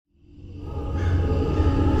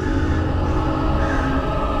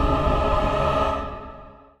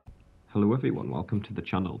everyone, welcome to the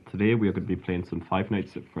channel. Today we are going to be playing some Five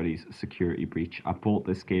Nights at Freddy's Security Breach. I bought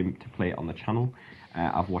this game to play it on the channel.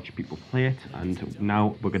 I've watched people play it, and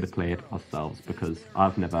now we're going to play it ourselves because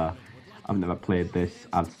I've never played this.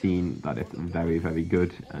 I've seen that it's very, very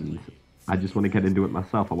good, and I just want to get into it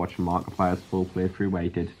myself. I watched Markiplier's full playthrough where he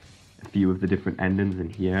did a few of the different endings,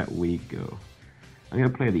 and here we go. I'm going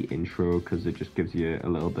to play the intro because it just gives you a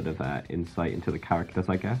little bit of insight into the characters,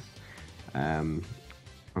 I guess.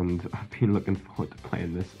 And I've been looking forward to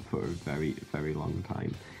playing this for a very, very long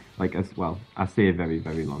time. Like, as well, I say a very,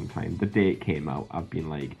 very long time. The day it came out, I've been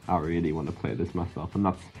like, I really want to play this myself. And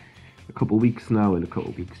that's a couple weeks now, and a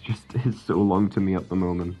couple weeks just is so long to me at the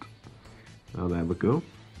moment. Oh, there we go.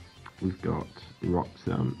 We've got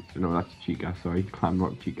Roxanne. No, that's Chica, sorry.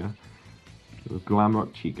 Glamrock Chica.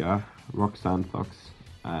 Glamrock Chica. Roxanne Fox.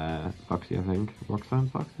 Foxy, I think. Roxanne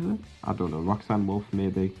Fox, is it? I don't know. Roxanne Wolf,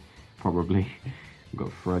 maybe. Probably. We've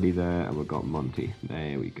got Freddy there, and we've got Monty.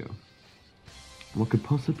 There we go. What could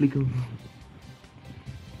possibly go wrong?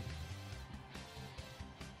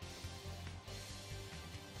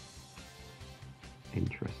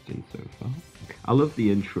 Interesting so far. I love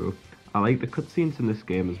the intro. I like the cutscenes in this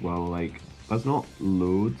game as well. Like, there's not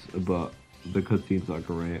loads, but the cutscenes are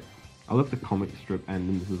great. I love the comic strip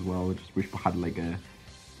endings as well. I just wish we had like a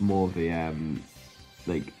more of a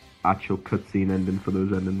like actual cutscene ending for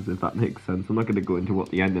those endings, if that makes sense. I'm not going to go into what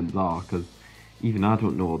the endings are because even I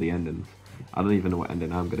don't know all the endings. I don't even know what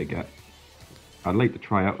ending I'm going to get. I'd like to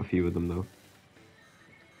try out a few of them though.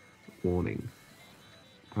 Warning.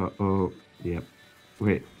 Uh-oh. Yep.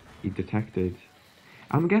 Wait, he detected...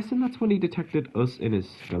 I'm guessing that's when he detected us in his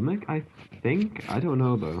stomach, I think? I don't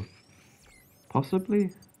know though. Possibly?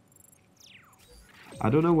 I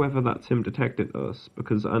don't know whether that's him detected us,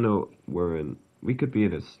 because I know we could be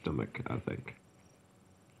in his stomach, I think.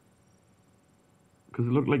 Because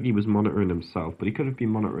it looked like he was monitoring himself, but he could have been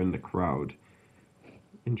monitoring the crowd.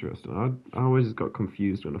 Interesting. I always got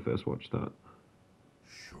confused when I first watched that.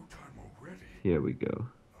 Showtime already. Here we go.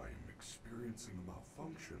 I am experiencing a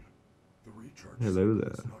malfunction. The recharge Hello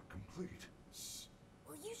there. is not complete. Shh.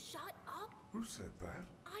 Will you shut up? Who said that?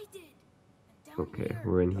 I did. And down Okay, here.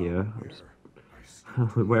 we're in here. I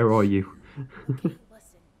Where are you? Okay,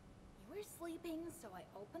 listen. You were sleeping, so I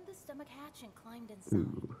opened the stomach hatch and climbed inside.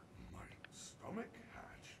 Ooh. My stomach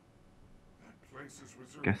hatch. That place is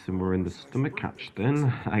reserved. Guessing we're in the stomach hatch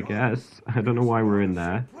then, I guess. I don't know why we're in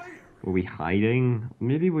there. Were we hiding?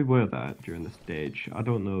 Maybe we were there during the stage. I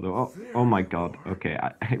don't know though. Oh my god. Okay,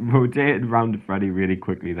 I rotated around Freddy really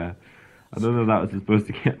quickly there. I don't know if that was supposed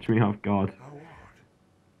to catch me off guard.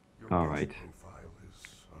 Alright.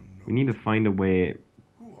 We need to find a way.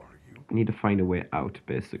 Who are you? We need to find a way out,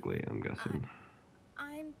 basically, I'm guessing.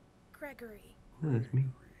 I'm Gregory. Oh, that's me.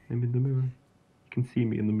 I'm in the mirror. You can see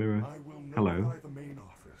me in the mirror. I will Hello. notify the main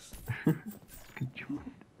office. Good job.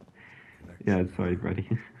 Yeah, sorry, Freddy.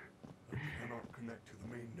 I cannot connect to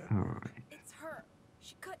the main network. Alright. It's her.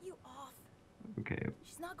 She cut you off. Okay,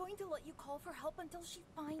 She's not going to let you call for help until she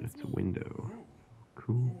finds that's me. a window. Who?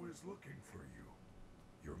 Cool. Who is looking for you?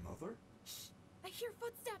 Your mother? Shh. I hear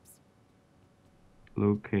footsteps.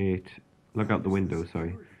 Locate. Look out the window, sorry.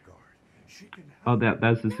 Security guard. She can Oh, help.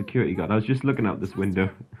 there's the security guard. I was just looking out this window.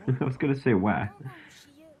 I was gonna say I where. don't know who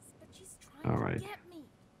she is, but she's trying Alright. to get me.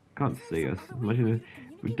 Can't see us. Imagine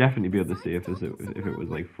if we'd definitely be able to see if it was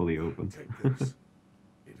like fully open. Take this.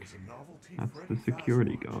 It is a novelty That's Freddy the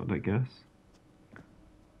security fast guard, I guess.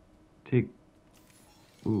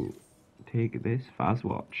 Take this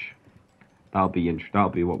Fazwatch. That'll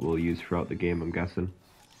be what we'll use throughout the game, I'm guessing.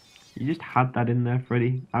 You just had that in there,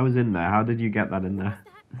 Freddy. I was in there. How did you get that in there?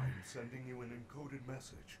 I'm sending you an encoded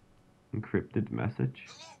message. Encrypted message.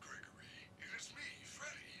 Hello, Gregory. It is me,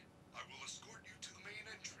 Freddy. I will escort you to the main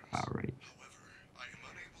entrance. Alright. However, I am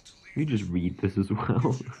unable to leave. You just read this as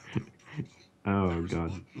well. Oh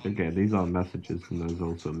god. Okay, these are messages and there's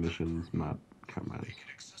also missions, map, cameras. Make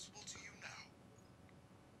it accessible to you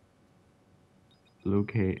now.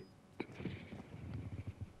 Locate.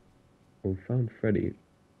 Oh, found Freddy.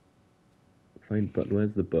 Find button.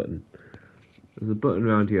 Where's the button? There's a button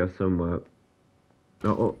around here somewhere.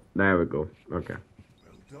 Oh, there we go. Okay.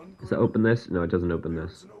 Well done, Does it open this? No, it doesn't open There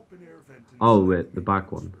this. is an open air vent Oh, inside. wait, the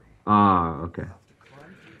back one. Ah, okay. You have to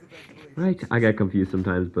climb through the ventilation Right, I get confused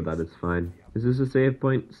sometimes, but that is fine. Is this a save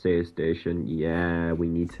point? Save station. Yeah, we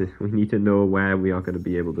need to know where we are going to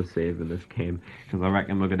be able to save in this game, because I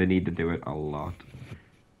reckon we're going to need to do it a lot.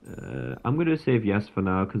 I'm going to save yes for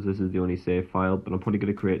now, because this is the only save file, but I'm probably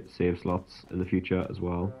going to create save slots in the future as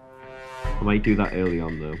well. I might do that early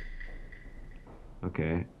on though.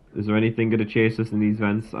 Okay, is there anything going to chase us in these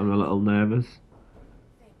vents? I'm a little nervous.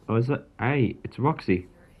 Oh, is it? Hey, it's Roxy.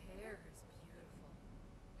 Your hair is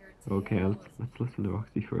beautiful. Your Okay, tail let's listen to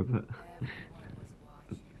Roxy for a bit. Everyone was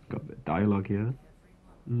watching. Got a bit of dialogue here.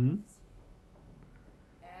 Hmm.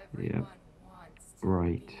 Everyone Yep. wants to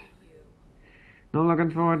Right. be you. Not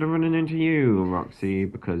looking forward to running into you, Roxy,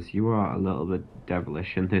 because you are a little bit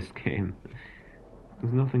devilish in this game.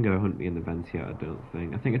 There's nothing gonna hunt me in the vents yet, I don't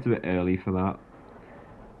think. I think it's a bit early for that.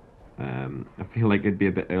 I feel like it'd be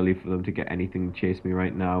a bit early for them to get anything to chase me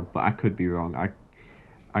right now, but I could be wrong.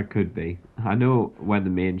 I could be. I know where the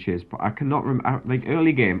main chase, but I cannot remember. Like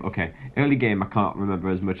early game, okay. Early game, I can't remember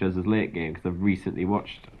as much as his late game because I've recently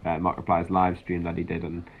watched Markiplier's live stream that he did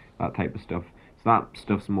and that type of stuff. So that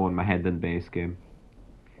stuff's more in my head than base game.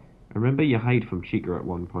 I remember you hide from Chica at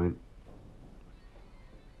one point.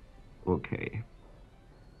 Okay.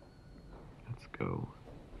 Let's go.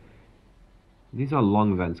 These are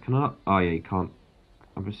long vents. Can I? Oh yeah, you can't.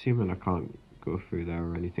 I'm assuming I can't go through there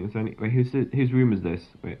or anything. Is there any? Wait, whose room is this?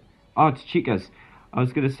 Wait. Oh, it's Chica's. I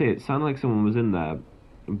was gonna say it sounded like someone was in there,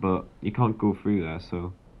 but you can't go through there.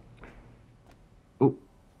 So. Oh.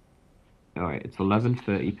 All right. It's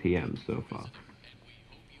 11:30 p.m. so far.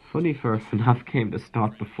 Funny for a FNAF game to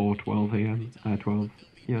start before 12 a.m. 12.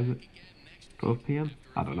 Yeah, is it 12 p.m.?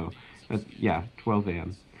 I don't know. Yeah, 12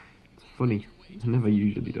 a.m. It's funny. It never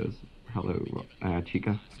usually does. Hello,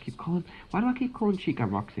 Chica. Why do I keep calling Chica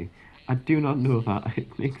Roxy? I do not know that.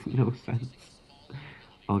 It makes no sense.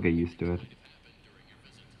 I'll get used to it.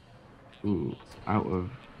 Ooh, out of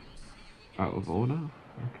order?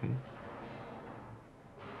 Okay.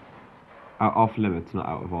 Off limits, not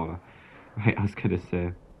out of order. Right, I was gonna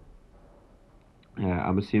say.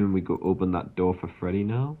 I'm assuming we go open that door for Freddy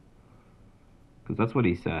now. Because that's what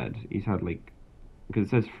he said. He's had like... Because it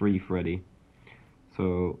says free Freddy.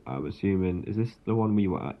 So, I'm assuming... Is this the one we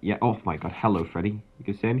were at? Yeah, oh my god, hello Freddy. You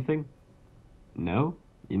can say anything? No?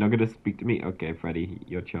 You're not gonna speak to me? Okay, Freddy,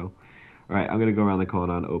 you're chill. Alright, I'm gonna go around the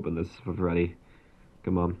corner and open this for Freddy.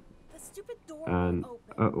 Come on. The stupid door And... won't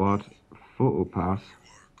open. what? Photo pass?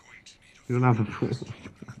 You don't have a photo.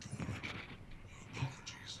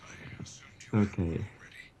 Apologies, I assumed you Okay. already.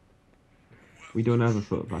 We don't have a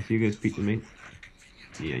photo pass. You gonna speak to me?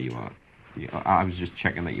 Yeah, you are. Yeah, I was just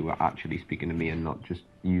checking that you were actually speaking to me and not just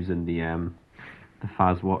using the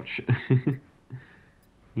Faz watch.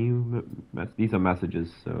 These are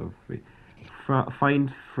messages, so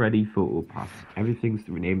find Freddy photo pass. Everything's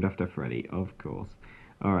named after Freddy, of course.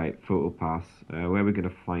 All right, photo pass. Where are we gonna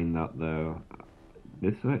find that though?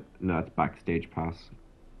 This way? No, it's backstage pass.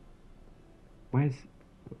 Where's?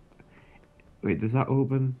 Wait, does that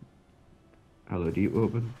open? Hello, do you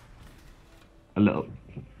open? A little.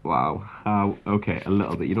 Wow. How? Okay, a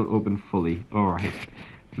little bit. You don't open fully. Alright.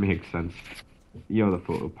 Makes sense. You're the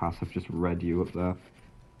photo pass. I've just read you up there.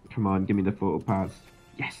 Come on, give me the photo pass.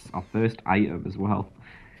 Yes! Our first item as well.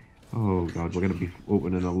 Oh god, we're going to be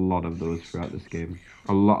opening a lot of those throughout this game.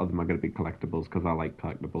 A lot of them are going to be collectibles because I like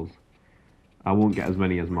collectibles. I won't get as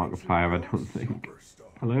many as Markiplier, I don't think.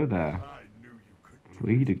 Hello there. I knew you could.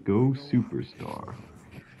 Way to go, superstar.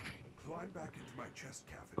 Climb back into my chest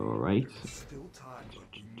cavity. Alright. There's still time, but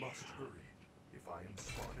we must hurry. If I am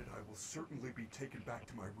spotted, I will certainly be taken back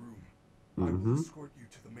to my room. I will escort you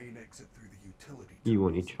to the main exit through the utility. You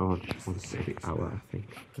only charge once every hour, I think.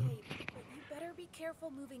 Okay, but you better be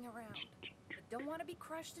careful moving around. I don't want to be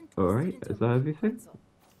crushed and Alright, twisted into is that a everything? pretzel.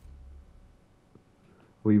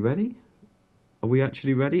 Are we ready? Are we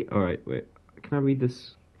actually ready? Alright, wait. Can I read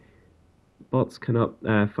this? Bots cannot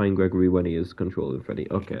find Gregory when he is controlling Freddy.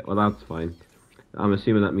 Okay, well that's fine. I'm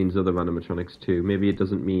assuming that means other animatronics too. Maybe it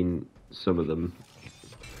doesn't mean some of them.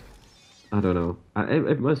 I don't know.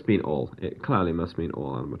 It must mean all. It clearly must mean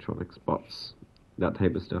all animatronics, bots, that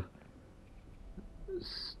type of stuff.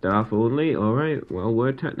 Staff only? Alright, well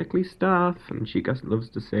we're technically staff, and she loves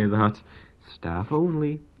to say that. Staff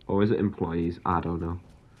only. Or is it employees? I don't know.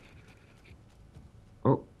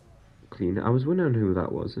 Oh, clean. I was wondering who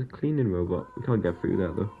that was. A cleaning robot. We can't get through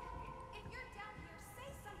there though.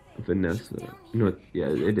 Vanessa. No, yeah,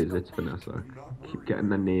 it is. It's Vanessa. I keep getting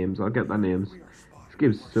their names. I'll get their names. This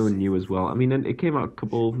game's so new as well. I mean, it came out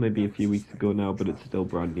maybe a few weeks ago now, but it's still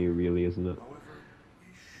brand new, really, isn't it?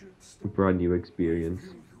 A brand new experience.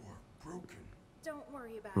 Don't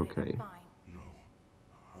worry about Okay. it. I'm fine. No,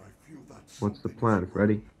 I feel that. What's the plan,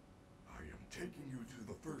 Freddy? I am taking you to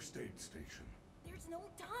the first aid station. There's no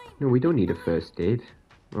time. No, we don't need a first aid.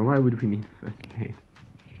 Well, why would we need a first aid?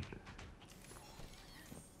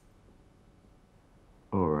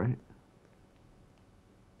 Alright.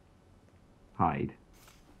 Hide.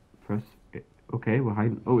 Press it. Okay, we're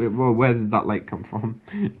hiding. Oh, well, where did that light come from?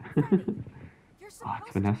 You're Oh, it's supposed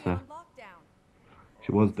to be Vanessa. on lockdown.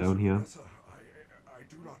 She was down here. Vanessa, I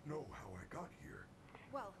do not know how I got here.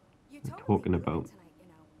 Well, you They're totally talking ruined about. tonight, you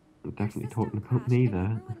know. I'm Your definitely system talking about crashed me and you there.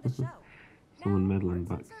 ruined the show. Someone Now, meddling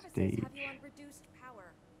Arts and Services backstage. have you on reduced power.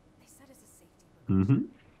 They said as a safety Mm-hmm. precaution.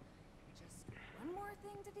 Just one more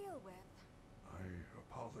thing to deal with. I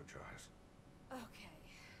apologize. Okay.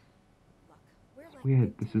 Look, we're like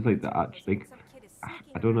Weird. This is like the victims like. when some kid is I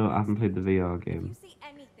sneaking don't know. I around haven't played the VR If you game. see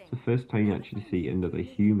anything, It's the first time you actually notify see me another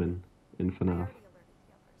immediately. human in I FNAF. already alerted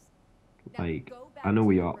the others. Now Like, go back I know to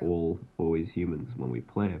we your are room. all always humans when we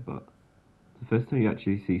play, but the first time you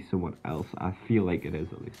actually see someone else, I feel like it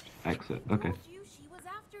is at least. Exit. Okay. Told you she was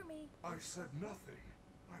after me. I said nothing.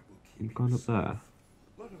 I will keep You've gone up there.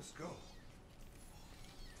 safe. Let us go.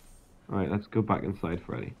 Alright, let's go back inside,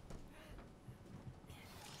 Freddy.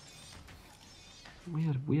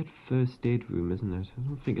 Weird first aid room, isn't it? I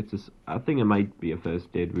don't think it's this. I think it might be a first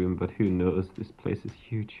aid room, but who knows? This place is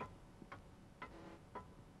huge.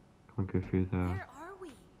 Can't go through there. Where are we?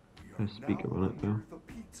 We There's a are speaker now on it, though. under the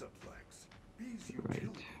Pizzaplex. These Right.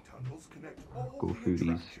 utility tunnels connect all Go the through these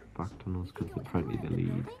attractions. back tunnels We can because go apparently they anywhere in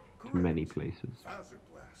the lead building? to many places. Hazard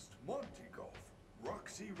Blast, Monte Golf,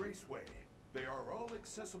 Roxy Raceway. They are all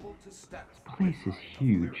accessible to staff. Place is with high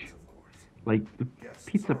huge. clearance, of course. Like, the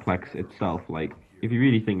Pizzaplex itself, like, if you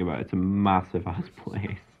really think about it, it's a massive ass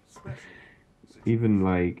place. Special Even,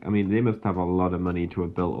 like, I mean, they must have a lot of money to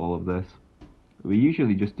have built all of this. We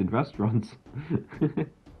usually just did restaurants.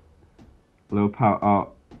 Low power. Oh,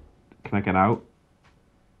 can I get out?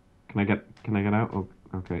 Can I get out? Oh,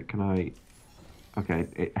 okay, can I?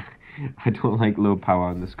 Okay, I don't like low power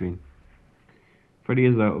on the screen. Freddy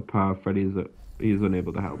is out of power. Freddy is he is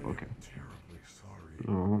unable to help. Okay. terribly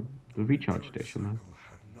sorry. Oh, the recharge Your station. cycle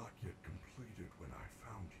had not yet completed when I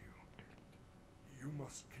found you. You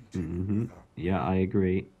must continue Mm-hmm. without me. Yeah, I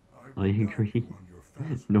agree. will I guide agree. you on your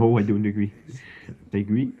fast No, I road don't in agree. case you get I into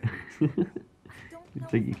agree. any trouble. Don't You know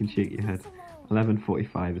think if you I can shake do your head. this alone.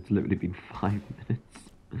 11:45. It's literally been 5 minutes.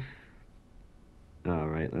 All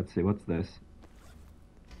right. Let's see. What's this?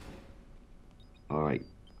 All right.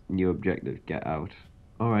 New objective. Get out.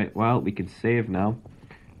 All right. Well, we can save now,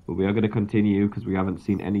 but we are going to continue because we haven't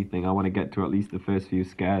seen anything. I want to get to at least the first few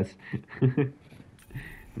scares. It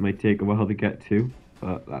might take a while to get to,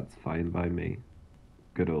 but that's fine by me.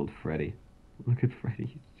 Good old Freddy. Look at Freddy.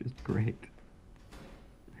 He's just great.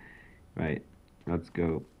 Right. Let's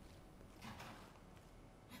go.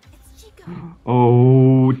 It's Chica.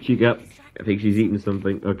 Oh, Chica. I think she's eating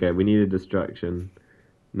something. Okay, we need a distraction.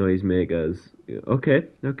 Noisemakers. Okay,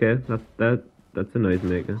 that's a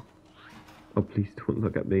noisemaker. Oh, please don't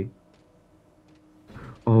look at me.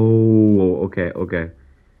 Oh, okay.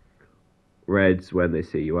 Reds when they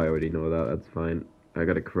see you. I already know that. That's fine. I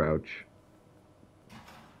gotta crouch.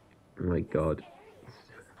 Oh my god.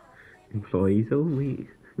 Employees only.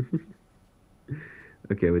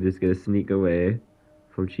 Okay, we're just gonna sneak away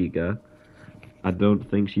from Chica. I don't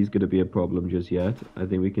think she's gonna be a problem just yet. I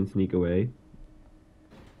think we can sneak away.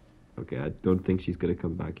 Okay, I don't think she's gonna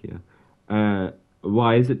come back here.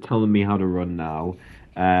 Why is it telling me how to run now?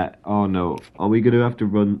 Oh no. Are we gonna have to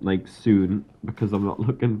run, like, soon? Because I'm not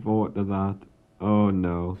looking forward to that. Oh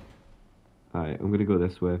no. Alright, I'm gonna go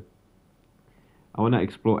this way. I wanna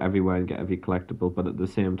explore everywhere and get every collectible, but at the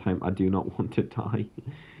same time, I do not want to die.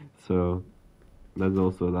 So, there's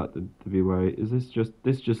also that to be worried. Is this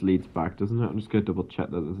just leads back, doesn't it? I'm just gonna double check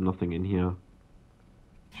that there's nothing in here.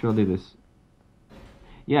 Surely this...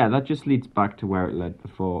 Yeah, that just leads back to where it led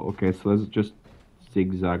before. Okay, so there's just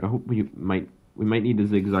zigzag. I hope we might need a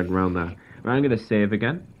zigzag around there. Right, I'm gonna save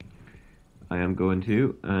again. I am going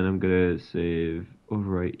to, and I'm gonna save.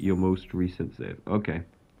 Overwrite your most recent save. Okay.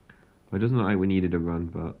 Well, it doesn't look like we needed a run,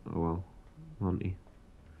 but oh well. Monty.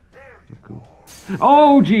 Cool.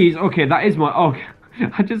 Oh jeez. Okay, that is my. Oh,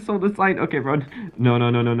 I just saw the sign. Okay, run. No.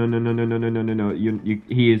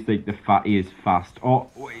 He is like the fat. He is fast. Oh,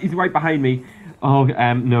 he's right behind me. Oh,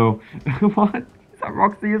 no. What? Is that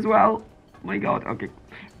Roxy as well? Oh my god. Okay.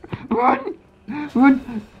 Run.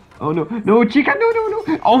 Oh no, Chica.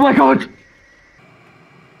 No. Oh my god.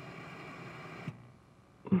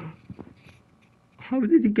 How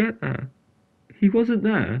did he get there? He wasn't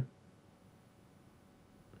there.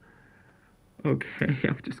 Okay,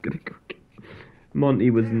 I'm just gonna go. Monty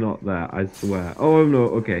was not there, I swear. Oh no,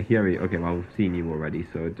 okay, here he. Okay, well, I've seen you already,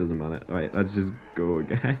 so it doesn't matter. Alright, let's just go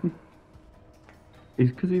again.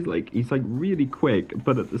 It's because he's like really quick,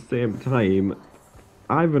 but at the same time,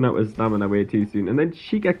 I run out of stamina way too soon. And then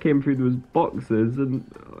Chica came through those boxes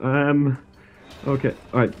and okay,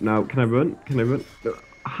 alright, now can I run?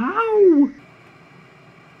 How?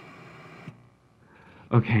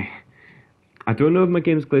 Okay. I don't know if my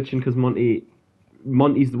game's glitching because Monty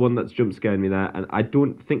Monty's the one that's jump scared me there, and I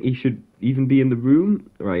don't think he should even be in the room.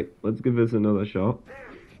 Right, let's give this another shot.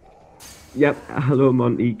 Yep, hello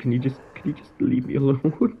Monty, can you just leave me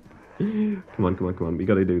alone? Come on, we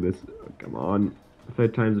gotta do this. Come on.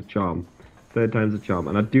 Third time's a charm. Third time's a charm.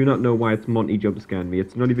 And I do not know why it's Monty jump scaring me.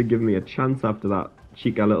 It's not even giving me a chance after that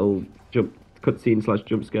Chica little jump cutscene /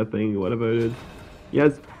 jump scare thing, or whatever it is.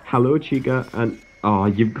 Yes, hello Chica, and oh,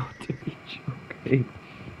 you've got to be joking.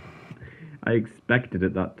 I expected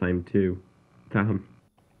it that time too. Damn.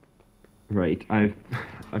 Right, I've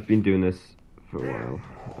been doing this for a while.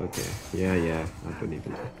 Okay, yeah, I don't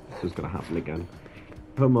even. This is gonna happen again.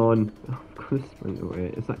 Come on. Oh, I'm gonna sprint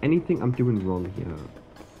away. Is there anything I'm doing wrong here?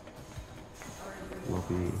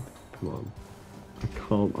 Lobby. Come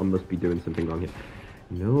on. I must be doing something wrong here.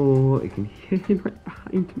 No, I can hear him right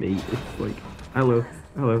behind me. It's like, hello.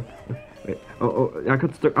 Wait. Oh, I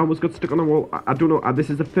got stuck. I almost got stuck on the wall. I don't know. This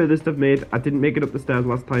is the furthest I've made. I didn't make it up the stairs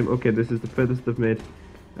last time. Okay, this is the furthest I've made.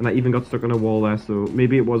 And I even got stuck on a wall there, so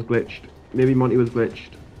maybe it was glitched. Maybe Monty was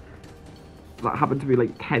glitched. That happened to me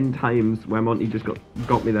like 10 times where Monty just got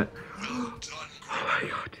me there. Oh my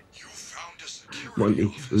god.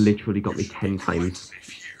 Monty literally got me 10 times.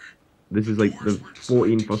 This is like the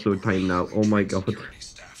 14th or so time now. Oh my god.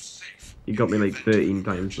 He got me like 13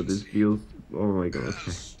 times, but this feels... Oh my god.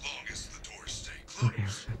 Okay,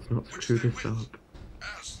 let's not screw this up.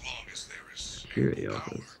 Security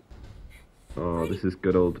office. Oh, this is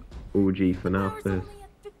good old OG FNAF this.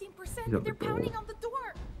 He's at the door.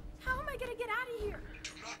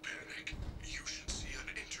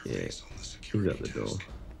 Yeah, he's at the door.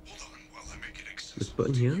 This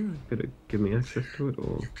button here, gonna give me access to it,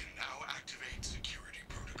 or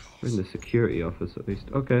we're in the security office at least.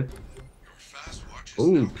 Okay.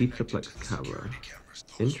 Oh, Pizzaplex camera.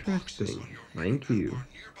 Interesting. Thank you.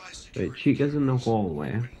 Wait, Chica's in the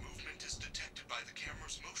hallway.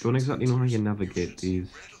 Don't exactly know how you navigate these.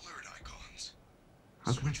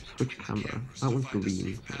 How can I switch camera? That one's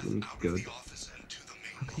green. That one's good.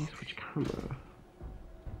 How can you switch camera?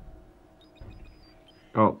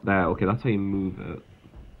 Oh, there. Okay, that's how you move it.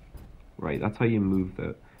 Right, that's how you move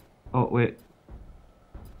it. Oh, wait.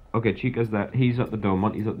 Okay, Chica's there. He's at the door.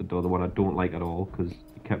 Monty's at the door. The one I don't like at all, because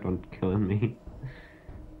he kept on killing me.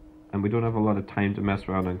 And we don't have a lot of time to mess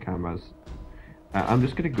around on cameras. I'm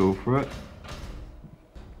just going to go for it.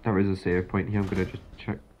 There is a save point here. I'm going to just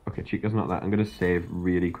check. Okay, Chica's not there. I'm going to save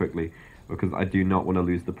really quickly, because I do not want to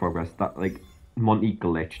lose the progress. That, like, Monty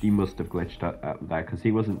glitched. He must have glitched at there, because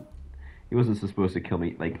he wasn't supposed to kill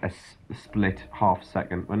me like a split half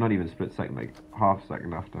second. Well, not even a split second, like half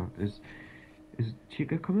second after. Is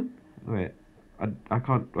Chica coming? Wait, I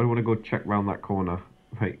can't. I don't want to go check round that corner.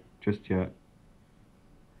 Right, just yet.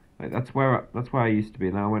 Like that's where I used to be.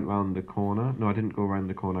 Now I went round the corner. No, I didn't go round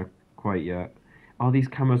the corner quite yet. Oh, these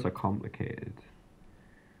cameras are complicated.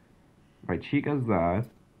 Right, Chica's there.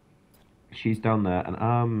 She's down there, and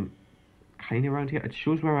I'm kind of around here. It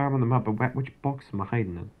shows where I am on the map, but which box am I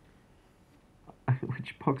hiding in?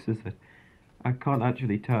 Which box is it? I can't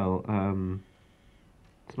actually tell.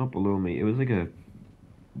 It's not below me. It was like a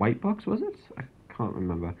white box, was it? I can't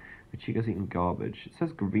remember. But Chica's eating garbage. It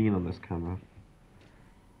says green on this camera.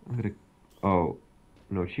 I'm gonna... Oh.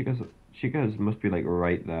 No, Chica's must be like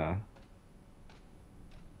right there.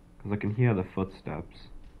 Because I can hear the footsteps.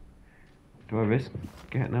 Do I risk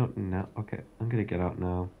getting out now? Okay, I'm gonna get out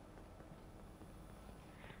now.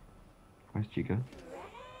 Where's Chica?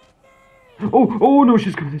 Oh no,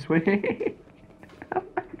 she's coming this way. Oh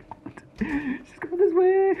my god. She's coming this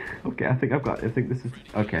way. Okay, I think this is,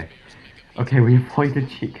 okay. Okay, we avoided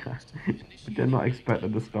Chica. I did not expect her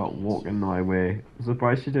to start walking my way. I'm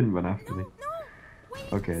surprised she didn't run after me.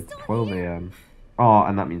 Okay, it's 12 AM. Oh,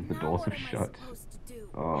 and that means the doors have shut.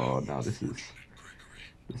 Oh, now this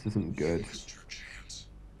isn't good.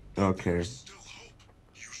 Okay.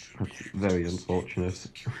 That's very unfortunate.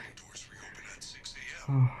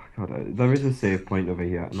 Oh god, there is a save point over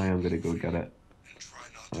here, and I am gonna go get it.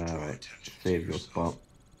 Alright, save your spot.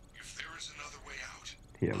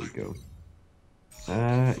 Here we go.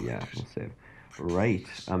 Yeah, we'll save. Right,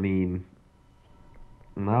 I mean,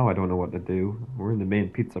 now I don't know what to do. We're in the main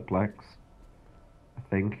Pizzaplex, I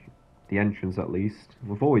think. The entrance, at least.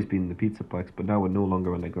 We've always been in the Pizzaplex, but now we're no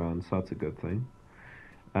longer underground, so that's a good thing.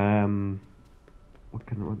 Is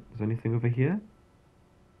anything over here?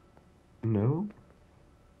 No?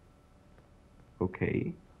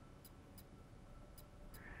 Okay.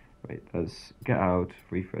 Right, let's get out,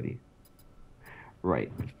 free Freddy.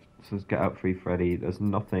 Right, so let's get out, free Freddy. There's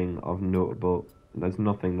nothing notable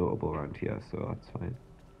around here, so that's fine.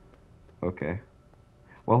 Okay.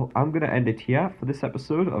 well, I'm going to end it here for this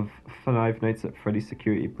episode of Five Nights at Freddy's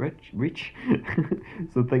Security Breach.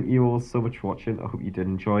 So thank you all so much for watching. I hope you did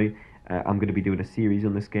enjoy. I'm going to be doing a series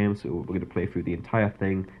on this game, so we're going to play through the entire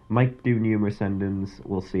thing. Might do numerous endings.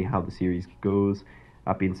 We'll see how the series goes.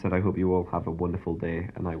 That being said, I hope you all have a wonderful day,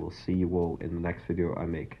 and I will see you all in the next video I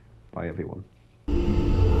make. Bye, everyone.